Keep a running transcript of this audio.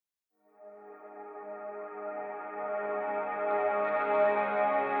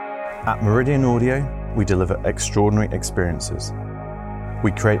At Meridian Audio, we deliver extraordinary experiences.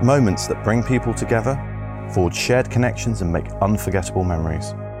 We create moments that bring people together, forge shared connections and make unforgettable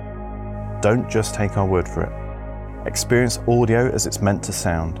memories. Don't just take our word for it. Experience audio as it's meant to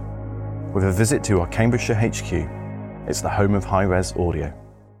sound. With a visit to our Cambridgeshire HQ, it's the home of high-res audio.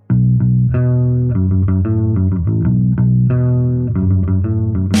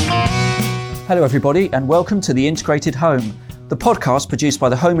 Hello everybody and welcome to The Integrated Home, the podcast produced by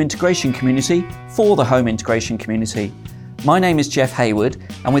the home integration community for the home integration community. My name is Jeff Hayward,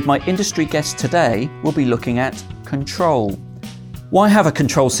 and with my industry guest today, we'll be looking at control. Why have a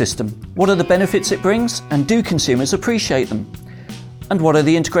control system? What are the benefits it brings, and do consumers appreciate them? And what are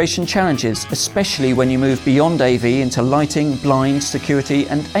the integration challenges, especially when you move beyond AV into lighting, blinds, security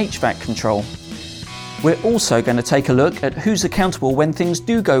and HVAC control? We're also going to take a look at who's accountable when things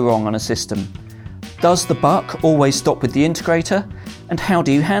do go wrong on a system. Does the buck always stop with the integrator? And how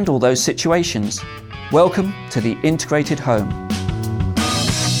do you handle those situations? Welcome to The Integrated Home.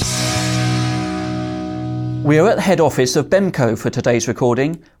 We are at the head office of Bemco for today's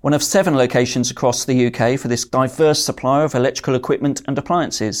recording, one of 7 locations across the UK for this diverse supplier of electrical equipment and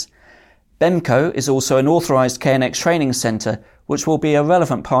appliances. Bemco is also an authorised KNX training centre, which will be a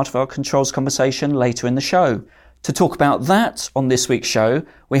relevant part of our controls conversation later in the show. To talk about that on this week's show,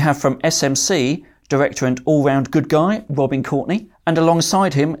 we have from SMC, Director and all-round good guy, Robin Courtney, and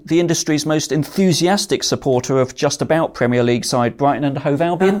alongside him, the industry's most enthusiastic supporter of just about Premier League side Brighton and Hove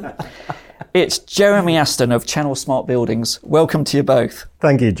Albion. It's Jeremy Aston of Channel Smart Buildings. Welcome to you both.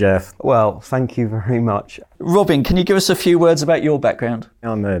 Thank you, Jeff. Well, thank you very much. Robin, can you give us a few words about your background?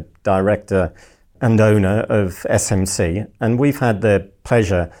 I'm a director and owner of SMC, and we've had the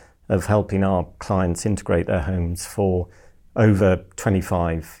pleasure of helping our clients integrate their homes for over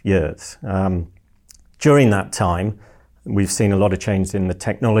 25 years. During that time, we've seen a lot of change in the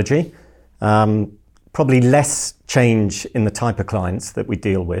technology, probably less change in the type of clients that we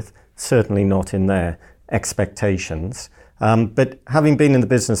deal with, certainly not in their expectations. But having been in the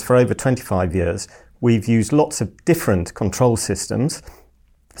business for over 25 years, we've used lots of different control systems,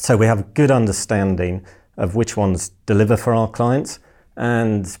 so we have a good understanding of which ones deliver for our clients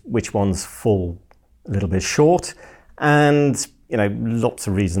and which ones fall a little bit short, and lots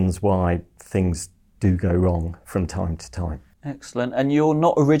of reasons why things do go wrong from time to time. Excellent. And you're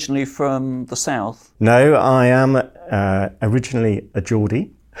not originally from the south? No, I am originally a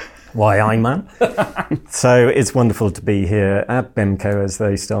Geordie. Why, I'm man. So it's wonderful to be here at Bemco as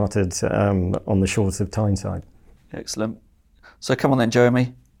they started on the shores of Tyneside. Excellent. So come on then,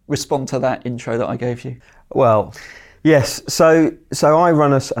 Jeremy, respond to that intro that I gave you. Well, yes. So I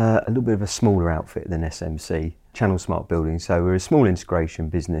run a little bit of a smaller outfit than SMC, Channel Smart Buildings. So we're a small integration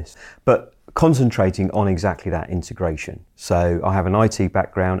business, but concentrating on exactly that integration. So I have an IT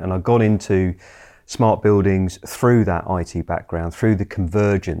background, and I got into smart buildings through that IT background, through the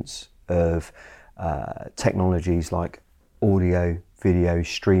convergence of technologies like audio, video,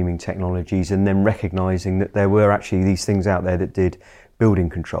 streaming technologies, and then recognising that there were actually these things out there that did building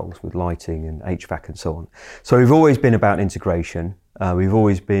controls with lighting and HVAC and so on. So we've always been about integration. We've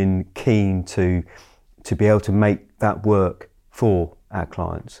always been keen to be able to make that work for our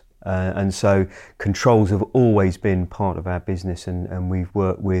clients. And so controls have always been part of our business, and we've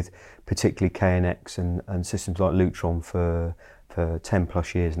worked with particularly KNX and systems like Lutron for 10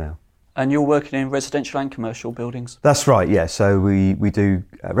 plus years now. And you're working in residential and commercial buildings? That's right, yeah. So we do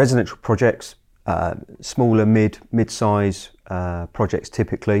residential projects, smaller mid-size projects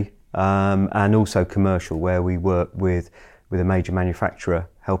typically, and also commercial, where we work with a major manufacturer,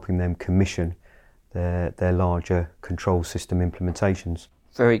 helping them commission their larger control system implementations.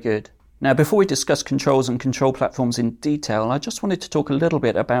 Very good. Now, before we discuss controls and control platforms in detail, I just wanted to talk a little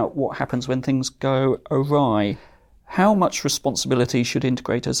bit about what happens when things go awry. How much responsibility should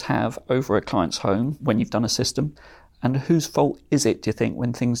integrators have over a client's home when you've done a system? And whose fault is it, do you think,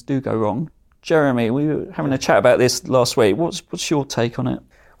 when things do go wrong? Jeremy, we were having a chat about this last week. What's your take on it?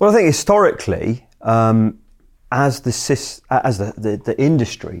 Well, I think historically, as the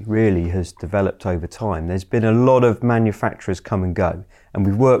industry really has developed over time, there's been a lot of manufacturers come and go, and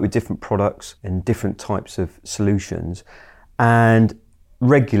we've worked with different products and different types of solutions, and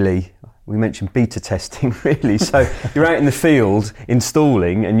regularly we mentioned beta testing really. So you're out in the field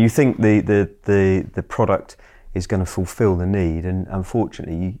installing, and you think the product is going to fulfil the need, and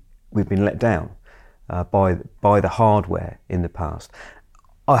unfortunately we've been let down by the hardware in the past.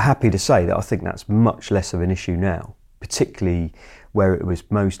 I'm happy to say that I think that's much less of an issue now, particularly where it was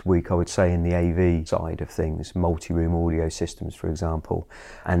most weak, I would say, in the AV side of things, multi-room audio systems, for example,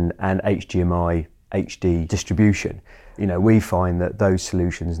 and HDMI HD distribution. We find that those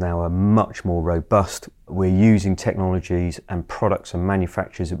solutions now are much more robust. We're using technologies and products and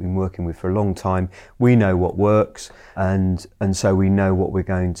manufacturers that we've been working with for a long time. We know what works, and so we know what we're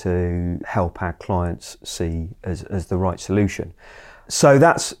going to help our clients see as the right solution. So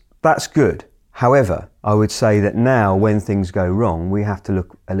that's good. However, I would say that now when things go wrong, we have to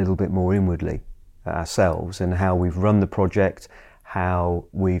look a little bit more inwardly at ourselves and how we've run the project, how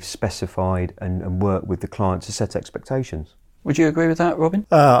we've specified and worked with the client to set expectations. Would you agree with that, Robin?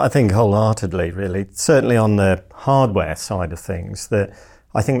 I think wholeheartedly, really. Certainly on the hardware side of things, that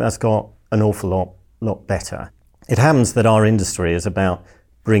I think that's got an awful lot better. It happens that our industry is about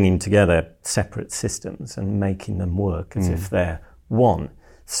bringing together separate systems and making them work as if they're one.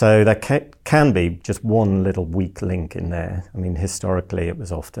 So there can be just one little weak link in there. I mean, historically it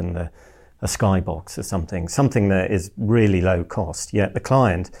was often a skybox or something that is really low cost, yet the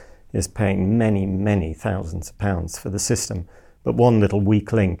client is paying many, many thousands of pounds for the system. But one little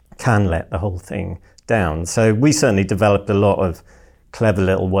weak link can let the whole thing down. So we certainly developed a lot of clever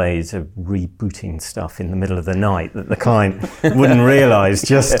little ways of rebooting stuff in the middle of the night that the client wouldn't realise,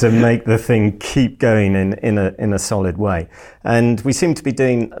 just to make the thing keep going in a solid way. And we seem to be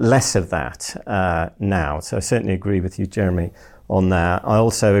doing less of that now. So I certainly agree with you, Jeremy, on that. I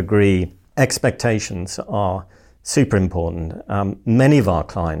also agree expectations are super important. Many of our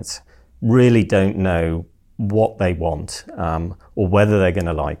clients really don't know what they want or whether they're going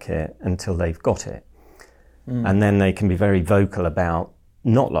to like it until they've got it. And then they can be very vocal about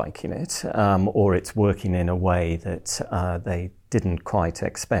not liking it or it's working in a way that they didn't quite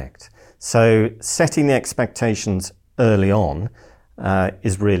expect. So setting the expectations early on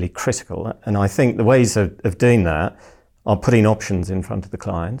is really critical. And I think the ways of doing that are putting options in front of the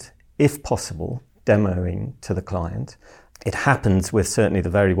client, if possible, demoing to the client. It happens with certainly the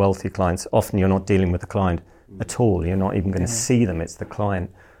very wealthy clients. Often you're not dealing with the client at all. You're not even going to see them. It's the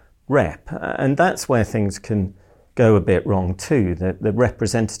client rep. And that's where things can go a bit wrong too. The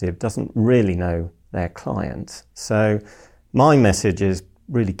representative doesn't really know their client. So my message is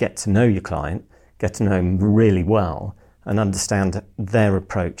really get to know your client, get to know them really well, and understand their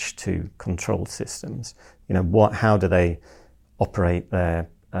approach to control systems. How do they operate their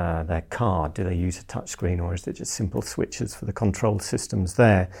car? Do they use a touchscreen, or is it just simple switches for the control systems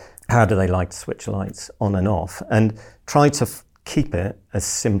there? How do they like to switch lights on and off? And try to keep it as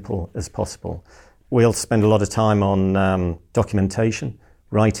simple as possible. We'll spend a lot of time on documentation,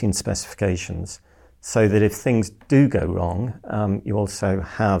 writing specifications, so that if things do go wrong, you also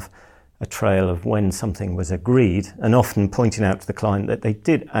have a trail of when something was agreed, and often pointing out to the client that they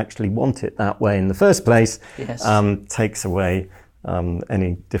did actually want it that way in the first place. Yes. Takes away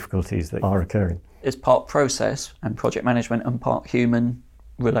any difficulties that are occurring. It's part process and project management and part human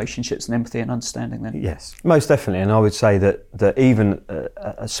relationships and empathy and understanding then. Yes. Most definitely, and I would say that even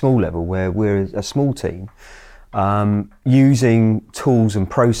at a small level where we're a small team, using tools and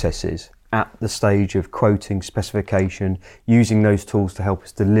processes at the stage of quoting, specification, using those tools to help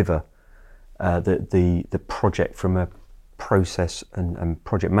us deliver the project from a process and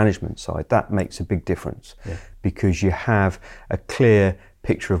project management side, that makes a big difference. Yeah. Because you have a clear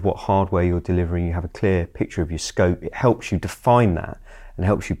picture of what hardware you're delivering, you have a clear picture of your scope. It helps you define that and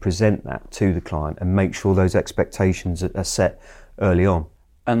helps you present that to the client and make sure those expectations are set early on.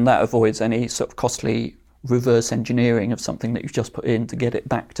 And that avoids any sort of costly reverse engineering of something that you've just put in to get it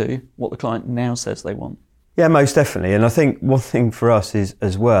back to what the client now says they want. Yeah, most definitely. And I think one thing for us is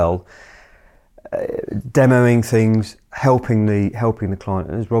as well, demoing things, helping the client,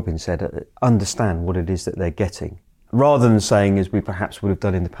 as Robin said, understand what it is that they're getting. Rather than saying, as we perhaps would have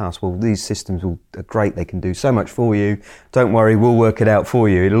done in the past, well, these systems are great, they can do so much for you, don't worry, we'll work it out for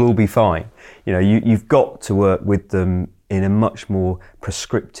you, it'll all be fine. You've got to work with them in a much more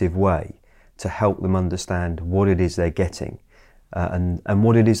prescriptive way to help them understand what it is they're getting and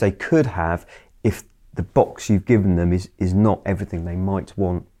what it is they could have if the box you've given them is not everything they might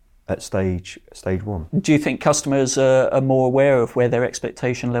want at stage one. Do you think customers are more aware of where their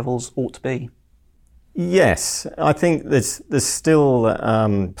expectation levels ought to be? Yes, I think there's still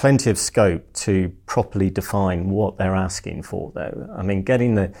plenty of scope to properly define what they're asking for, though. I mean,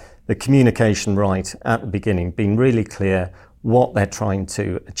 getting the communication right at the beginning, being really clear what they're trying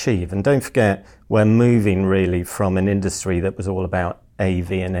to achieve. And don't forget, we're moving really from an industry that was all about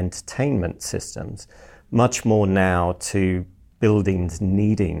AV and entertainment systems, much more now to buildings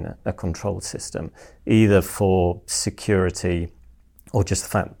needing a control system, either for security or just the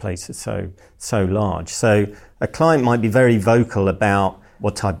fact the place is so large. So a client might be very vocal about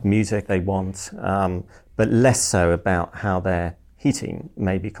what type of music they want, but less so about how they're heating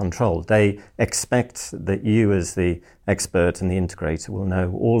may be controlled. They expect that you as the expert and the integrator will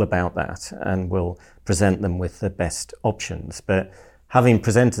know all about that and will present them with the best options. But having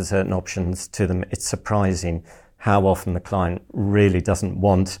presented certain options to them, it's surprising how often the client really doesn't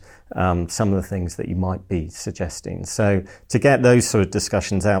want some of the things that you might be suggesting. So to get those sort of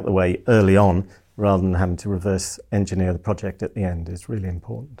discussions out the way early on, rather than having to reverse engineer the project at the end, is really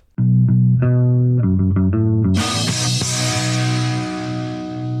important.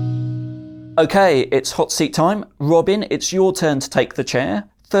 Okay, it's hot seat time. Robin, it's your turn to take the chair.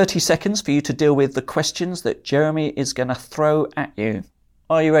 30 seconds for you to deal with the questions that Jeremy is going to throw at you.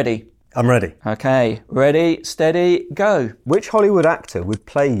 Are you ready? I'm ready. Okay, ready, steady, go. Which Hollywood actor would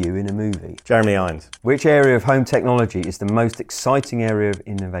play you in a movie? Jeremy Irons. Which area of home technology is the most exciting area of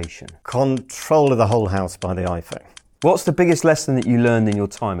innovation? Control of the whole house by the iPhone. What's the biggest lesson that you learned in your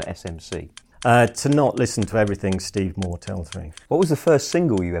time at SMC? To not listen to everything Steve Moore tells me. What was the first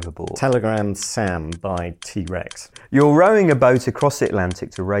single you ever bought? Telegram Sam by T-Rex. You're rowing a boat across the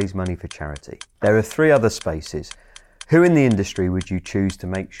Atlantic to raise money for charity. There are 3 other spaces. Who in the industry would you choose to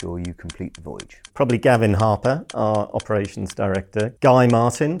make sure you complete the voyage? Probably Gavin Harper, our operations director. Guy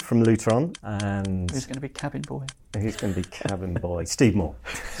Martin from Lutron. And Who's going to be cabin boy? who's going to be cabin boy? Steve Moore.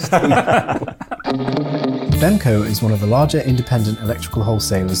 Bemco is one of the larger independent electrical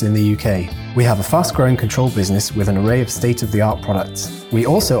wholesalers in the UK. We have a fast-growing control business with an array of state-of-the-art products. We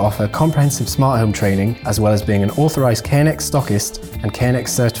also offer comprehensive smart home training, as well as being an authorised KNX stockist and KNX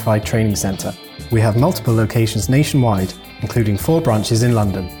certified training centre. We have multiple locations nationwide, including 4 branches in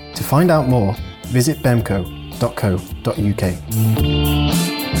London. To find out more, visit bemco.co.uk.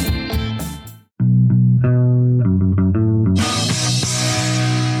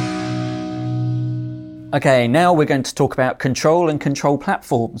 Okay, now we're going to talk about control and control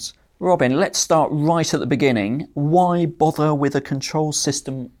platforms. Robin, let's start right at the beginning. Why bother with a control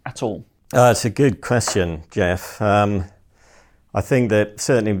system at all? It's a good question, Jeff. I think that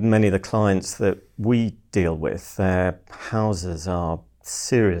certainly many of the clients that we deal with, their houses are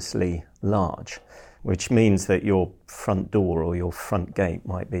seriously large, which means that your front door or your front gate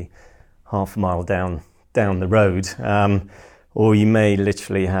might be half a mile down the road, or you may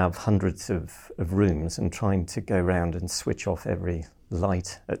literally have hundreds of rooms, and trying to go around and switch off every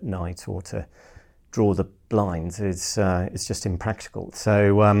light at night or to draw the blinds is just impractical.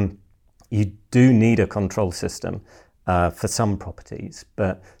 So you do need a control system for some properties,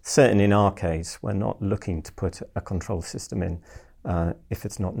 but certainly in our case, we're not looking to put a control system in if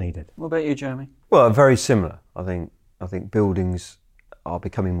it's not needed. What about you, Jeremy? Well, very similar. I think buildings are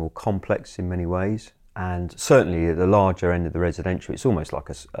becoming more complex in many ways, and certainly at the larger end of the residential, it's almost like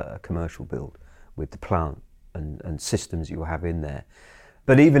a commercial build with the plant and systems you have in there.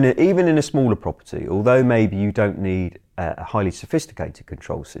 But even in a smaller property, although maybe you don't need a highly sophisticated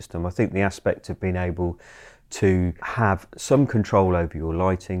control system, I think the aspect of being able to have some control over your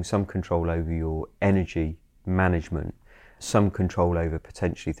lighting, some control over your energy management, some control over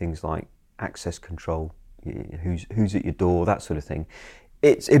potentially things like access control, who's at your door, that sort of thing.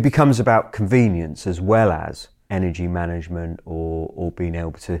 It becomes about convenience as well as energy management or being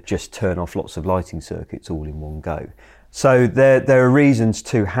able to just turn off lots of lighting circuits all in one go. So there are reasons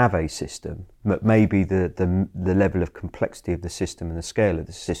to have a system, but maybe the level of complexity of the system and the scale of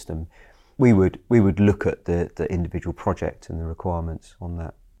the system, we would look at the individual project and the requirements on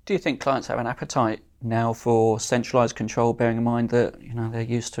that. Do you think clients have an appetite now for centralised control, bearing in mind that they're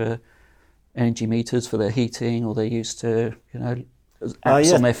used to energy meters for their heating, or they're used to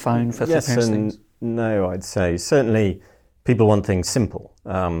apps on their phone for yes various and things? No, I'd say certainly people want things simple,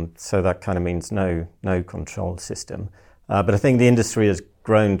 so that kind of means no control system. But I think the industry has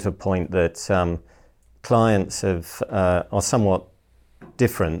grown to a point that clients are somewhat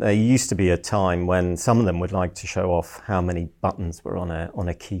different. There used to be a time when some of them would like to show off how many buttons were on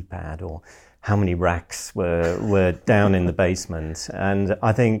a keypad, or how many racks were down in the basement, and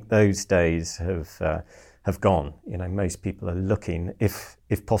I think those days have gone. Most people are looking, if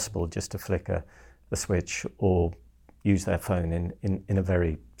possible, just to flick a switch or use their phone in a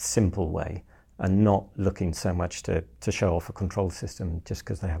very simple way, and not looking so much to show off a control system just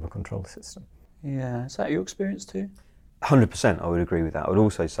because they have a control system. Yeah, is that your experience too? 100%, I would agree with that. I would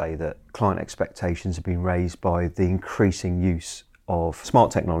also say that client expectations have been raised by the increasing use of smart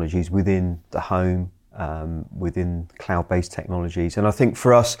technologies within the home, within cloud-based technologies. And I think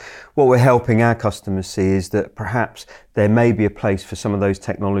for us, what we're helping our customers see is that perhaps there may be a place for some of those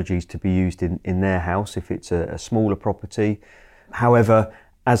technologies to be used in their house if it's a smaller property. However,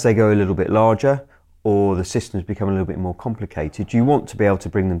 as they go a little bit larger, or the systems become a little bit more complicated, you want to be able to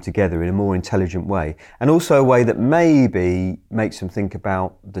bring them together in a more intelligent way, and also a way that maybe makes them think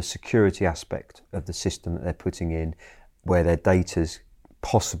about the security aspect of the system that they're putting in, where their data's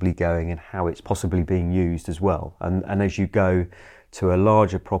possibly going and how it's possibly being used as well. And as you go to a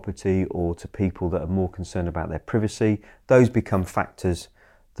larger property or to people that are more concerned about their privacy, those become factors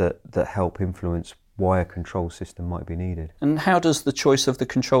that help influence why a control system might be needed. And how does the choice of the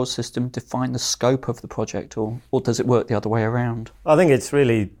control system define the scope of the project, or does it work the other way around? I think it's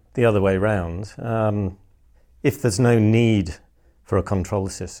really the other way around. If there's no need for a control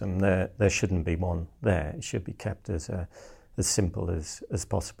system, there shouldn't be one there. It should be kept as simple as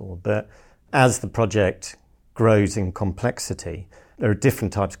possible. But as the project grows in complexity, there are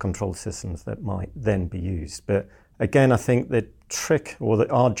different types of control systems that might then be used. But again, I think the trick,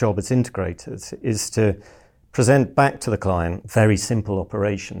 or our job as integrators, is to present back to the client very simple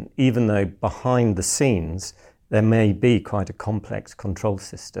operation, even though behind the scenes there may be quite a complex control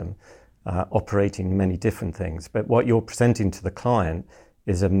system operating many different things. But what you're presenting to the client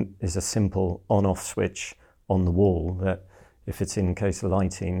is a simple on-off switch on the wall that, if it's in case of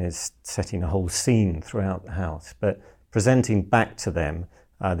lighting, is setting a whole scene throughout the house. But presenting back to them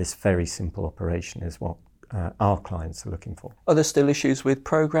this very simple operation is what our clients are looking for. Are there still issues with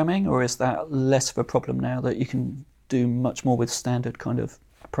programming, or is that less of a problem now that you can do much more with standard kind of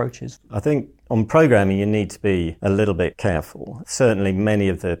approaches? I think on programming you need to be a little bit careful. Certainly many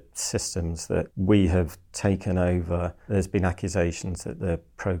of the systems that we have taken over, there's been accusations that the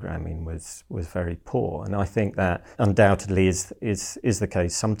programming was very poor, and I think that undoubtedly is the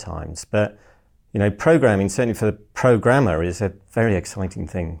case sometimes. But programming, certainly for the programmer, is a very exciting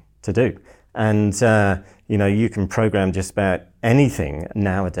thing to do. And, you can program just about anything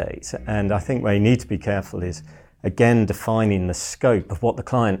nowadays. And I think where you need to be careful is, again, defining the scope of what the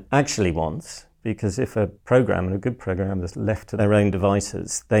client actually wants. Because if a programmer, a good programmer, is left to their own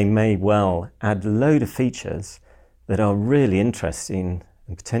devices, they may well add a load of features that are really interesting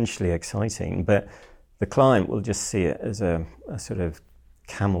and potentially exciting. But the client will just see it as a sort of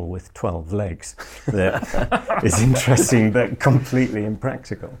camel with 12 legs that is interesting but completely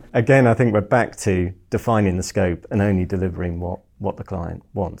impractical. Again, I think we're back to defining the scope and only delivering what the client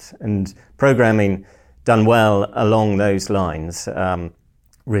wants. And programming done well along those lines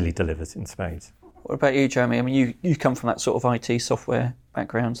really delivers in spades. What about you, Jeremy? I mean, you come from that sort of IT software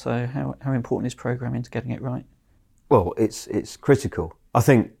background, so how important is programming to getting it right? Well, it's critical. I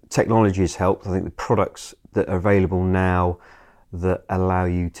think technology has helped. I think the products that are available now that allow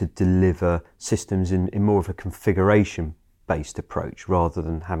you to deliver systems in more of a configuration-based approach rather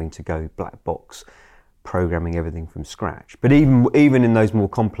than having to go black box programming everything from scratch. But even in those more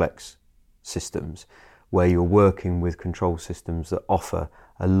complex systems where you're working with control systems that offer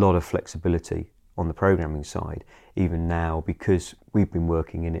a lot of flexibility on the programming side, even now, because we've been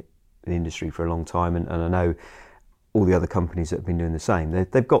working in the industry for a long time, and I know all the other companies that have been doing the same,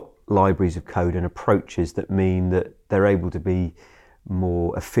 they've got libraries of code and approaches that mean that they're able to be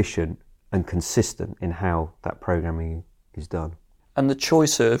more efficient and consistent in how that programming is done. And the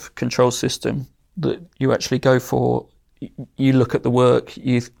choice of control system that you actually go for, you look at the work,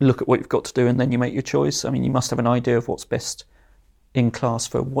 you look at what you've got to do, and then you make your choice. I mean, you must have an idea of what's best in class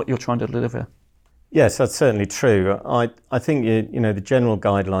for what you're trying to deliver. Yes, that's certainly true. I think the general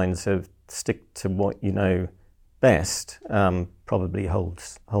guidelines of stick to what you know best probably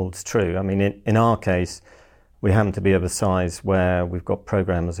holds true. I mean, in our case, we happen to be of a size where we've got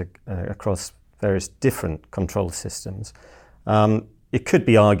programmers across various different control systems. It could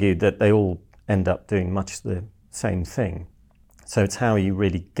be argued that they all end up doing much the same thing. So it's how you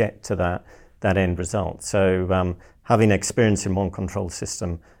really get to that end result. So having experience in one control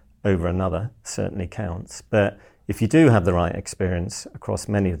system over another certainly counts. But if you do have the right experience across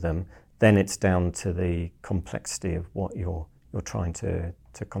many of them, then it's down to the complexity of what you're trying to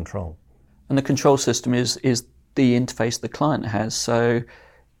control. And the control system is the interface the client has. So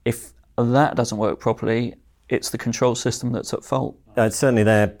if that doesn't work properly, it's the control system that's at fault. It's certainly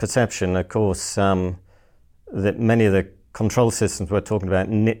their perception, of course, that many of the control systems we're talking about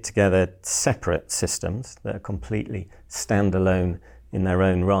knit together separate systems that are completely standalone in their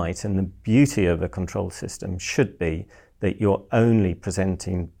own right. And the beauty of a control system should be that you're only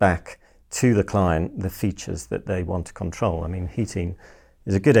presenting back to the client the features that they want to control. I mean, heating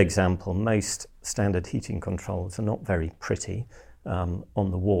is a good example. Most standard heating controls are not very pretty on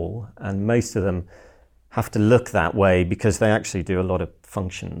the wall, and most of them have to look that way because they actually do a lot of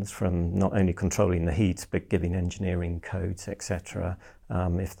functions, from not only controlling the heat but giving engineering codes, etc.,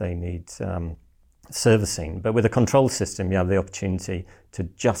 if they need servicing. But with a control system, you have the opportunity to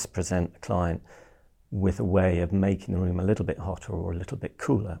just present the client with a way of making the room a little bit hotter or a little bit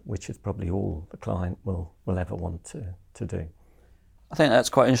cooler, which is probably all the client will ever want to do. I think that's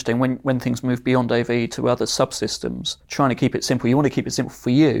quite interesting. When things move beyond AV to other subsystems, trying to keep it simple, you want to keep it simple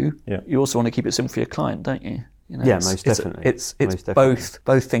for you. Yeah. You also want to keep it simple for your client, don't you? Most definitely. It's most definitely.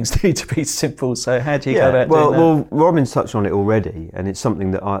 both things need to be simple. So how do you go about doing that? Well, Robin's touched on it already, and it's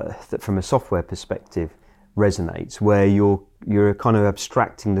something that from a software perspective resonates, where you're kind of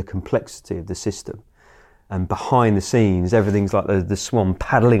abstracting the complexity of the system. And behind the scenes, everything's like the swan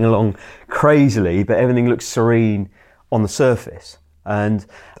paddling along crazily, but everything looks serene on the surface. And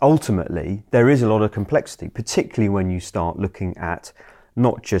ultimately, there is a lot of complexity, particularly when you start looking at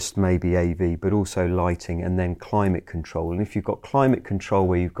not just maybe AV, but also lighting and then climate control. And if you've got climate control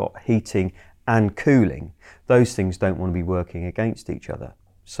where you've got heating and cooling, those things don't want to be working against each other.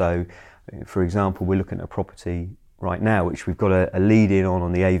 So, for example, we're looking at a property right now, which we've got a lead in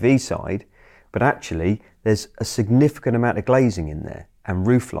on the AV side, but actually there's a significant amount of glazing in there and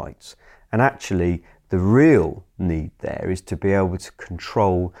roof lights. And actually the real need there is to be able to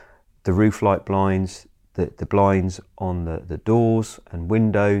control the roof light blinds, the blinds on the doors and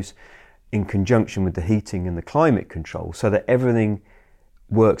windows in conjunction with the heating and the climate control, so that everything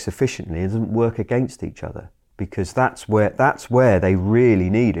works efficiently and doesn't work against each other, because that's where they really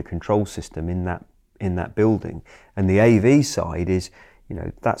need a control system in that building. And the AV side is,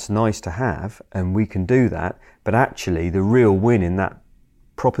 that's nice to have and we can do that, but actually the real win in that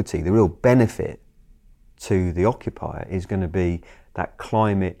property, the real benefit to the occupier is going to be that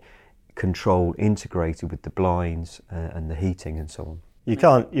climate control integrated with the blinds and the heating and so on. You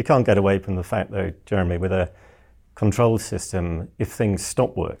can't get away from the fact, though, Jeremy, with a control system, if things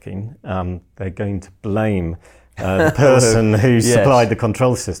stop working, they're going to blame the person who supplied the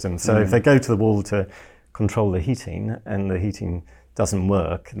control system. So if they go to the wall to control the heating and the heating doesn't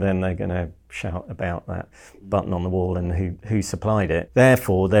work, then they're going to shout about that button on the wall and who supplied it.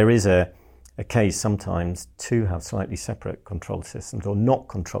 Therefore, there is a case sometimes to have slightly separate control systems, or not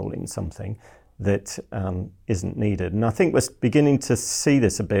controlling something that isn't needed. And I think we're beginning to see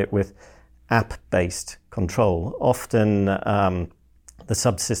this a bit with app-based control. Often the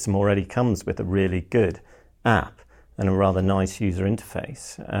subsystem already comes with a really good app and a rather nice user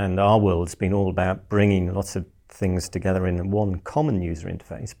interface. And our world's been all about bringing lots of things together in one common user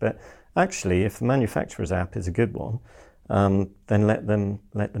interface. But actually, if the manufacturer's app is a good one, then let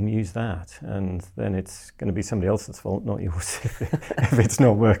them use that, and then it's going to be somebody else's fault, not yours, if it's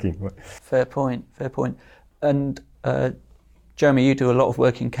not working. Fair point. And Jeremy, you do a lot of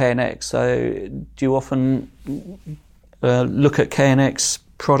work in KNX, so do you often look at KNX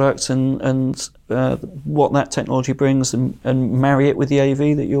products and what that technology brings and marry it with the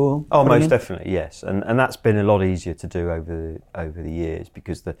AV that you're most in? Definitely, yes. And that's been a lot easier to do over the years,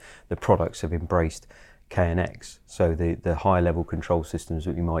 because the products have embraced KNX. So the high level control systems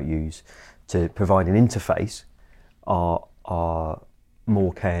that we might use to provide an interface are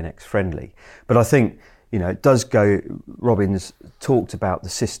more KNX friendly. But I think, it does go, Robin's talked about the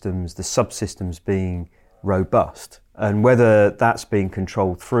systems, the subsystems being robust, and whether that's being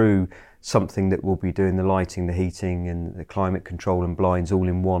controlled through something that will be doing the lighting, the heating and the climate control and blinds all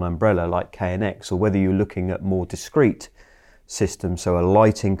in one umbrella like KNX, or whether you're looking at more discrete systems, so a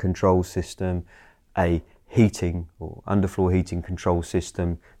lighting control system, a heating or underfloor heating control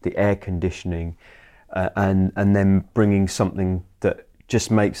system, the air conditioning, and then bringing something that just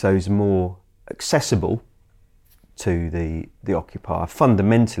makes those more accessible to the occupier.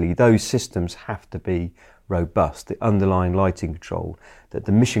 Fundamentally, those systems have to be robust. The underlying lighting control, that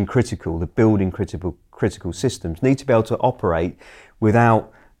the mission critical, the building critical systems need to be able to operate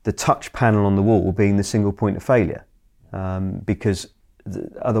without the touch panel on the wall being the single point of failure, because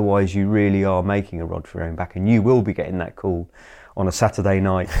otherwise you really are making a rod for your own back, and you will be getting that call on a Saturday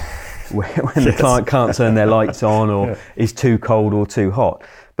night when the client can't turn their lights on, or is too cold or too hot.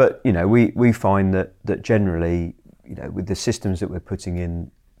 But we find that generally, with the systems that we're putting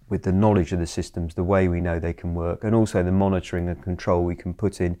in, with the knowledge of the systems, the way we know they can work, and also the monitoring and control we can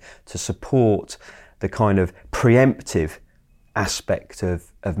put in to support the kind of preemptive aspect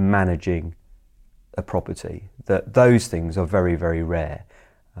of managing a property, that those things are very, very rare.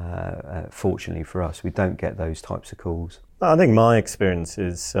 Fortunately for us, we don't get those types of calls. I think my experience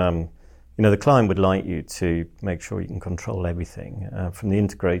is, the client would like you to make sure you can control everything. From the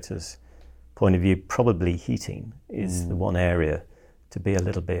integrator's point of view, probably heating is the one area to be a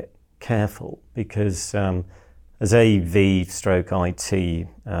little bit careful, because as AV/IT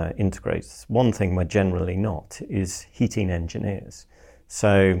integrators, one thing we're generally not is heating engineers.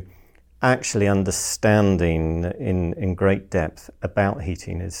 So actually understanding in great depth about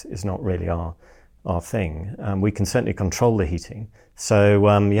heating is not really our our thing. We can certainly control the heating. So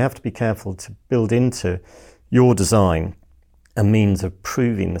you have to be careful to build into your design a means of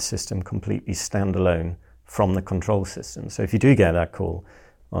proving the system completely standalone from the control system. So if you do get that call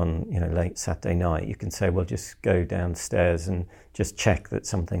on late Saturday night, you can say, well, just go downstairs and just check that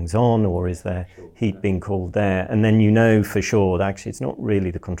something's on, or is there heat being called there? And then you know for sure that actually it's not really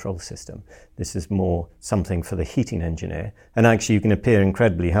the control system. This is more something for the heating engineer. And actually you can appear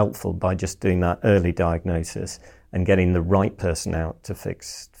incredibly helpful by just doing that early diagnosis and getting the right person out to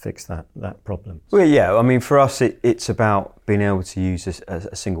fix that problem. Well, yeah, I mean, for us, it's about being able to use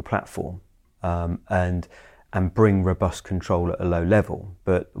a single platform and bring robust control at a low level.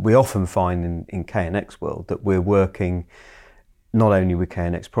 But we often find in KNX world that we're working not only with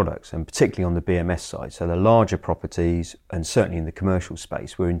KNX products, and particularly on the BMS side, so the larger properties, and certainly in the commercial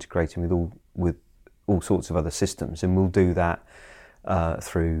space, we're integrating with all sorts of other systems, and we'll do that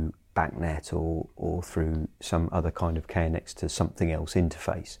through BACnet or through some other kind of KNX to something else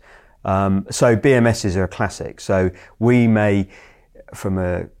interface. So BMSs are a classic. So we may, from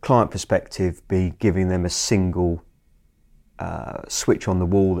a client perspective, be giving them a single switch on the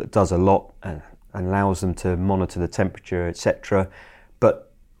wall that does a lot and allows them to monitor the temperature, etc.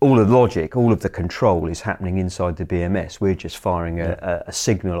 But all of the logic, all of the control is happening inside the BMS. We're just firing a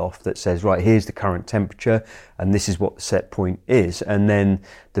signal off that says, right, here's the current temperature and this is what the set point is. And then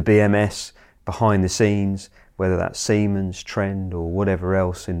the BMS behind the scenes, whether that's Siemens, Trend or whatever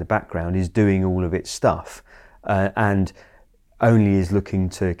else in the background, is doing all of its stuff and only is looking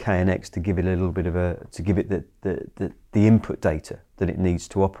to KNX to give it a little bit of to give it the input data that it needs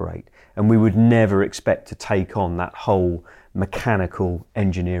to operate. And we would never expect to take on that whole mechanical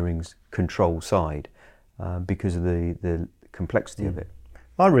engineering's control side because of the complexity of it.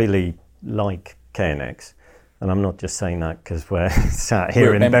 I really like KNX, and I'm not just saying that because we're sat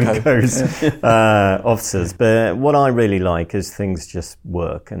here in Bemco's offices, but what I really like is things just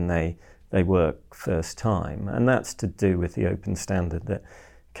work, and they work first time, and that's to do with the open standard that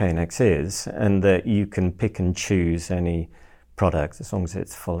KNX is, and that you can pick and choose any product as long as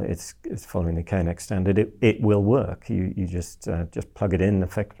it's following the KNX standard. It will work. You just plug it in.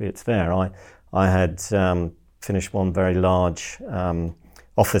 Effectively, it's there. I had finished one very large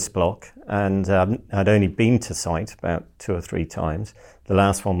office block, and I'd only been to site about 2 or 3 times. The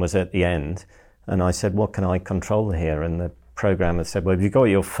last one was at the end, and I said, "What can I control here?" And the programmer said, "Well, if you've got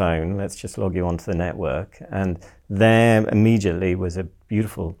your phone, let's just log you onto the network." And there immediately was a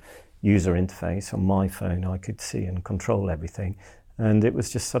beautiful user interface on my phone. I could see and control everything, and it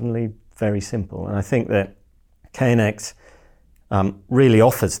was just suddenly very simple. And I think that KNX really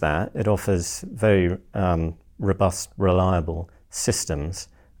offers that. It offers very robust, reliable systems.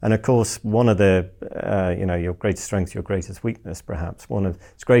 And of course, one of the your greatest strength, your greatest weakness, perhaps one of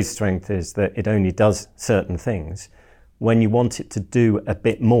its greatest strength is that it only does certain things. When you want it to do a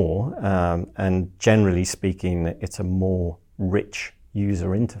bit more, and generally speaking, it's a more rich user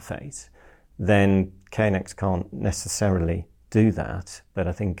interface, then KNX can't necessarily do that. But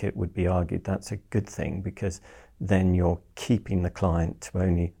I think it would be argued that's a good thing, because then you're keeping the client to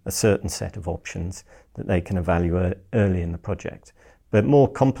only a certain set of options that they can evaluate early in the project. But more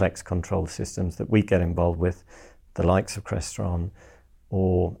complex control systems that we get involved with, the likes of Crestron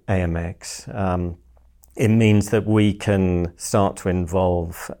or AMX, it means that we can start to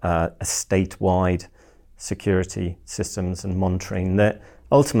involve a statewide security systems and monitoring that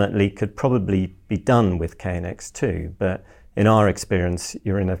ultimately could probably be done with KNX too. But in our experience,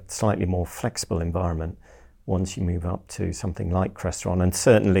 you're in a slightly more flexible environment once you move up to something like Crestron. And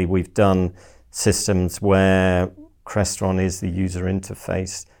certainly we've done systems where Crestron is the user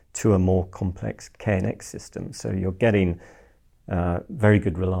interface to a more complex KNX system. So you're getting very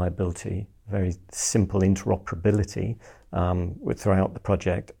good reliability, very simple interoperability throughout the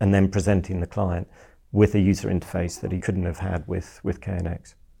project, and then presenting the client with a user interface that he couldn't have had with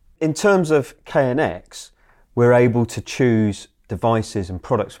KNX. In terms of KNX, we're able to choose devices and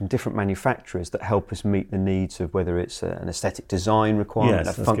products from different manufacturers that help us meet the needs of whether it's an aesthetic design requirement,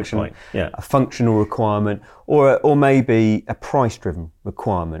 yes, a functional requirement, or maybe a price-driven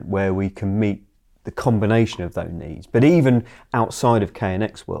requirement where we can meet the combination of those needs. But even outside of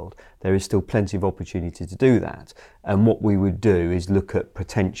KNX world, there is still plenty of opportunity to do that. And what we would do is look at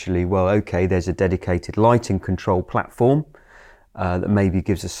potentially, well, okay, there's a dedicated lighting control platform that maybe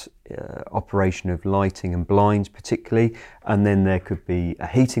gives us operation of lighting and blinds particularly, and then there could be a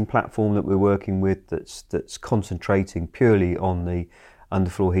heating platform that we're working with that's concentrating purely on the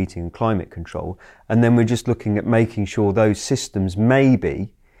underfloor heating and climate control. And then we're just looking at making sure those systems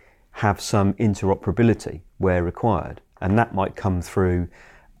maybe have some interoperability where required, and that might come through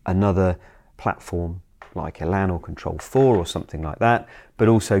another platform like Elan or Control4 or something like that, but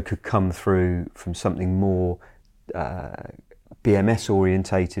also could come through from something more BMS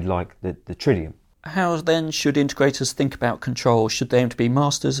orientated like the Tridium. How then should integrators think about control? Should they aim to be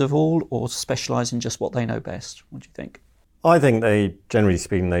masters of all or specialise in just what they know best? What do you think? I think generally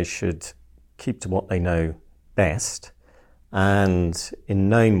speaking, they should keep to what they know best. And in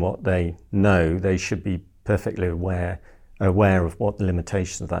knowing what they know, they should be perfectly aware of what the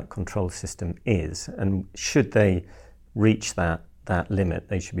limitations of that control system is. And should they reach that limit,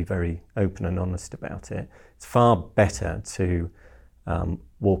 they should be very open and honest about it. It's far better to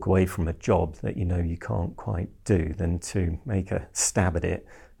walk away from a job that you know you can't quite do than to make a stab at it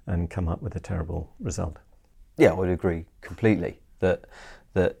and come up with a terrible result. Yeah, I would agree completely that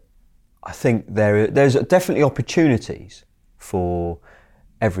I think there's definitely opportunities for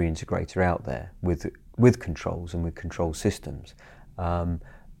every integrator out there with controls and with control systems,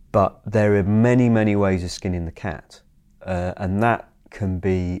 but there are many ways of skinning the cat, and that can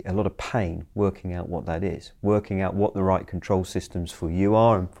be a lot of pain working out what that is, working out what the right control systems for you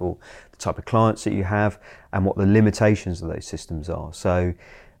are and for the type of clients that you have and what the limitations of those systems are. So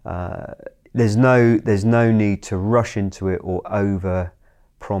there's no need to rush into it or over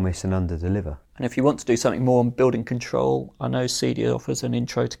promise and under deliver. And if you want to do something more on building control, I know CEDIA offers an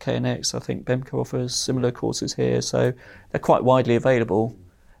intro to KNX. I think BEMCO offers similar courses here, so they're quite widely available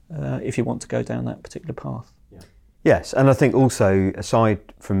if you want to go down that particular path. Yes, and I think also, aside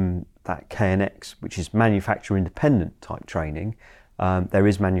from that KNX, which is manufacturer independent type training, there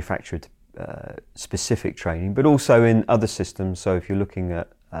is manufacturer specific training, but also in other systems. So if you're looking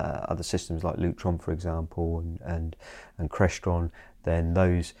at other systems like Lutron, for example, and Crestron, then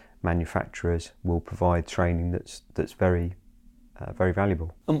those manufacturers will provide training that's very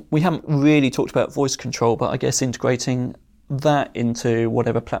valuable. We haven't really talked about voice control, but I guess integrating that into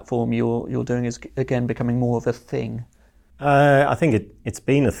whatever platform you're doing is again becoming more of a thing. I think it's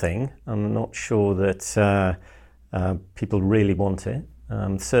been a thing. I'm not sure that people really want it.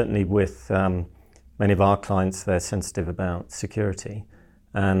 Certainly with many of our clients, they're sensitive about security,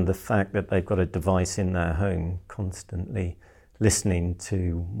 and the fact that they've got a device in their home constantly listening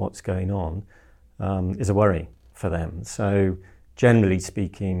to what's going on is a worry for them. So generally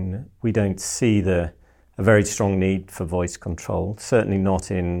speaking, we don't see a very strong need for voice control, certainly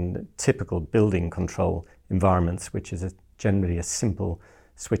not in typical building control environments, which is generally a simple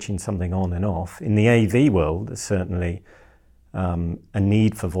switching something on and off. In the AV world, there's certainly a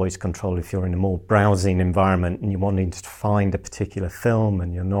need for voice control if you're in a more browsing environment and you're wanting to find a particular film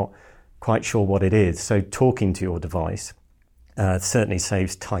and you're not quite sure what it is. So talking to your device certainly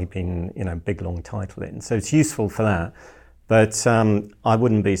saves typing, big long title in. So it's useful for that. But I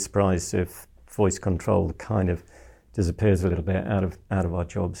wouldn't be surprised if voice control kind of disappears a little bit out of our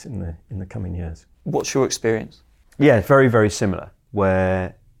jobs in the coming years. What's your experience? Yeah, very, very similar,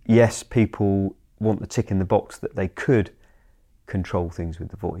 where yes, people want the tick in the box that they could control things with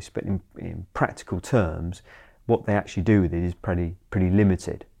the voice, but in practical terms, what they actually do with it is pretty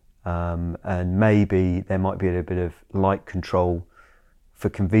limited. And maybe there might be a bit of light control for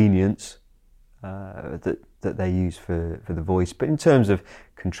convenience that they use for the voice, but in terms of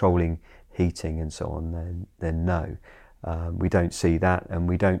controlling heating and so on, then no, we don't see that, and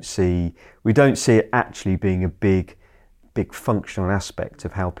we don't see it actually being a big functional aspect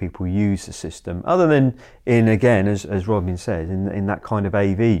of how people use the system, other than as Robin says, in that kind of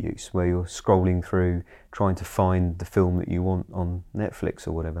AV use where you're scrolling through trying to find the film that you want on Netflix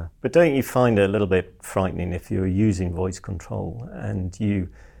or whatever. But don't you find it a little bit frightening if you're using voice control and you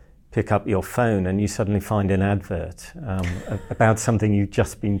pick up your phone and you suddenly find an advert about something you've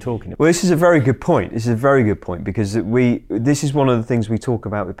just been talking about? Well, this is a very good point. Because this is one of the things we talk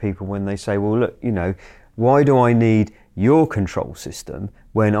about with people when they say, well, look, why do I need your control system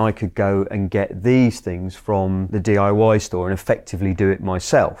when I could go and get these things from the DIY store and effectively do it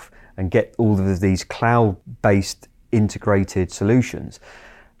myself and get all of these cloud-based integrated solutions?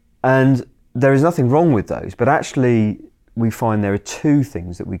 And there is nothing wrong with those, but actually we find there are two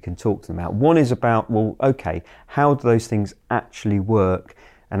things that we can talk to them about. One is about, well, okay, how do those things actually work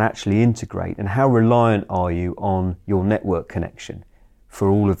and actually integrate, and how reliant are you on your network connection for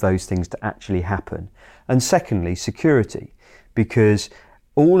all of those things to actually happen? And secondly, security, because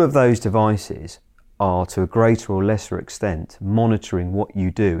all of those devices are to a greater or lesser extent monitoring what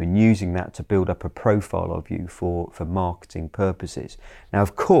you do and using that to build up a profile of you for marketing purposes. Now,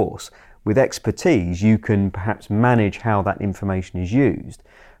 of course, with expertise, you can perhaps manage how that information is used,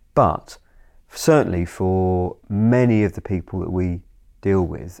 but certainly for many of the people that we deal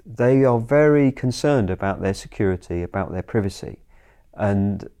with, they are very concerned about their security, about their privacy.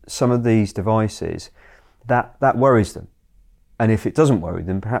 And some of these devices, that worries them. And if it doesn't worry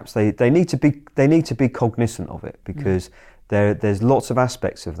them, perhaps they need to be cognizant of it, because there's lots of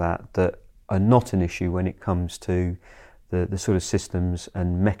aspects of that are not an issue when it comes to the sort of systems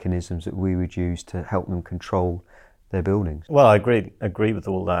and mechanisms that we would use to help them control their buildings. Well, I agree with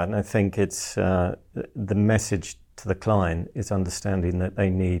all that, and I think it's the message to the client is understanding that they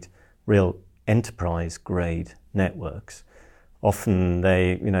need real enterprise-grade networks. Often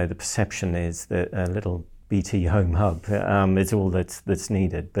the perception is that a little BT Home Hub is all that's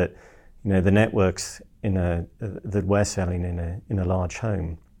needed, but the networks that we're selling in a large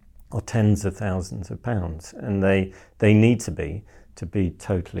home are tens of thousands of pounds, and they need to be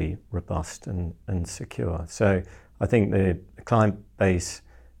totally robust and secure. So I think the client base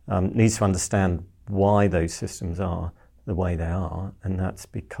needs to understand why those systems are the way they are, and that's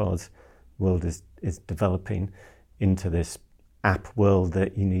because the world is developing into this app world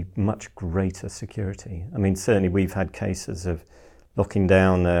that you need much greater security. I mean, certainly we've had cases of locking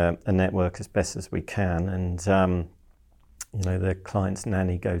down a network as best as we can, and the client's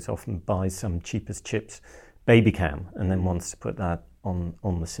nanny goes off and buys some cheapest chips baby cam and then wants to put that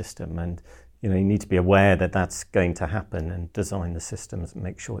on the system. And you need to be aware that that's going to happen and design the systems and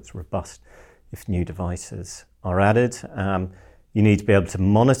make sure it's robust if new devices are added. You need to be able to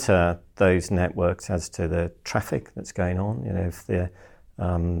monitor those networks as to the traffic that's going on.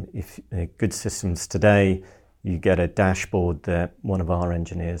 If good systems today, you get a dashboard that one of our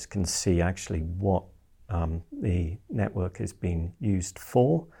engineers can see actually what the network is being used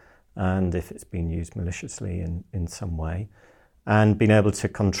for, and if it's being used maliciously in some way, and being able to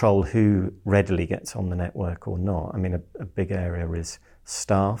control who readily gets on the network or not. I mean, a big area is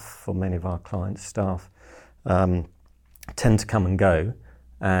staff. For many of our clients, staff tend to come and go,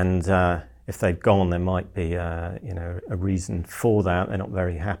 and if they've gone, there might be a reason for that. They're not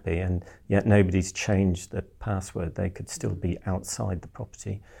very happy, and yet nobody's changed the password. They could still be outside the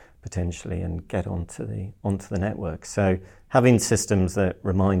property potentially and get onto the network. So having systems that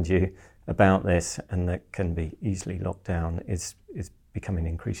remind you about this and that can be easily locked down is becoming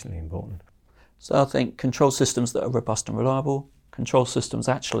increasingly important. So I think control systems that are robust and reliable, control systems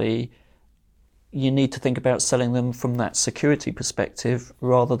actually, you need to think about selling them from that security perspective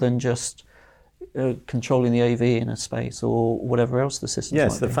rather than just controlling the AV in a space or whatever else the system.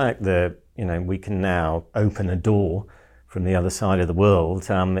 Yes, the fact that we can now open a door from the other side of the world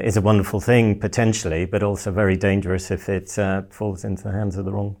is a wonderful thing potentially, but also very dangerous if it falls into the hands of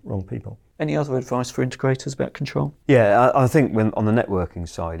the wrong people. Any other advice for integrators about control? Yeah, I think when on the networking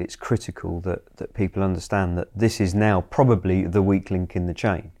side, it's critical that people understand that this is now probably the weak link in the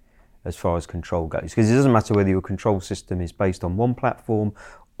chain as far as control goes, because it doesn't matter whether your control system is based on one platform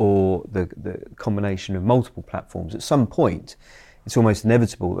or the combination of multiple platforms. At some point, it's almost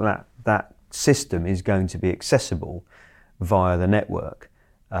inevitable that system is going to be accessible via the network,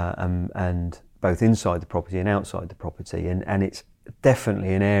 and both inside the property and outside the property, and it's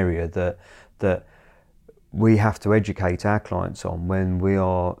definitely an area that we have to educate our clients on when we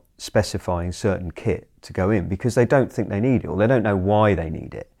are specifying certain kit to go in, because they don't think they need it or they don't know why they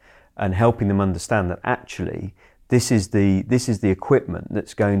need it, and helping them understand that actually this is the equipment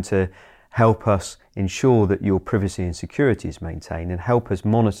that's going to help us ensure that your privacy and security is maintained, and help us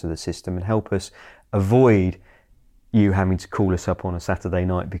monitor the system and help us avoid you having to call us up on a Saturday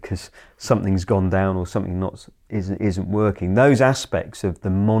night because something's gone down or something isn't working. Those aspects of the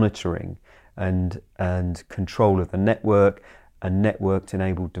monitoring and control of the network and networked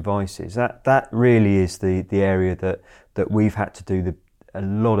enabled devices, that really is the area that we've had to do a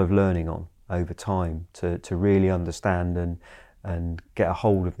lot of learning on over time to really understand and get a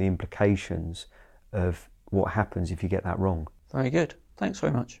hold of the implications of what happens if you get that wrong. Very good. Thanks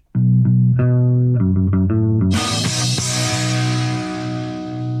very much.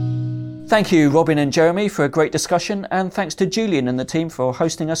 Thank you, Robin and Jeremy, for a great discussion, and thanks to Julian and the team for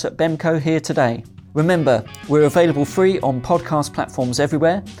hosting us at BEMCO here today. Remember, we're available free on podcast platforms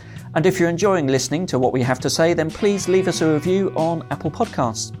everywhere, and if you're enjoying listening to what we have to say, then please leave us a review on Apple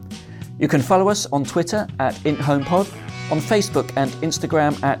Podcasts. You can follow us on Twitter at IntHomePod, on Facebook and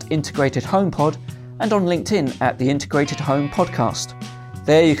Instagram at Integrated HomePod, and on LinkedIn at the Integrated Home Podcast.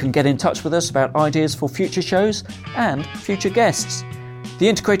 There you can get in touch with us about ideas for future shows and future guests. The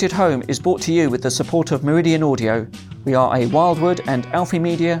Integrated Home is brought to you with the support of Meridian Audio. We are a Wildwood and Alfie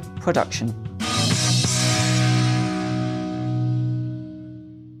Media production.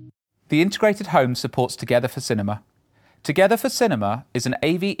 The Integrated Home supports Together for Cinema. Together for Cinema is an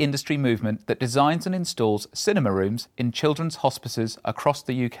AV industry movement that designs and installs cinema rooms in children's hospices across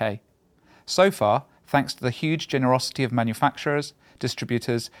the UK. So far, thanks to the huge generosity of manufacturers,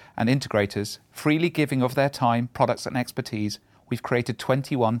 distributors and integrators freely giving of their time, products and expertise, we've created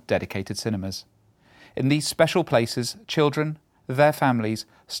 21 dedicated cinemas. In these special places, children, their families,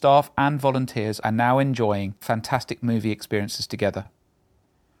 staff and volunteers are now enjoying fantastic movie experiences together.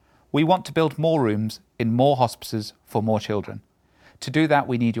 We want to build more rooms in more hospices for more children. To do that,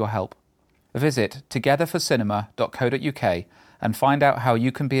 we need your help. Visit togetherforcinema.co.uk and find out how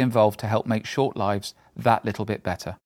you can be involved to help make short lives that little bit better.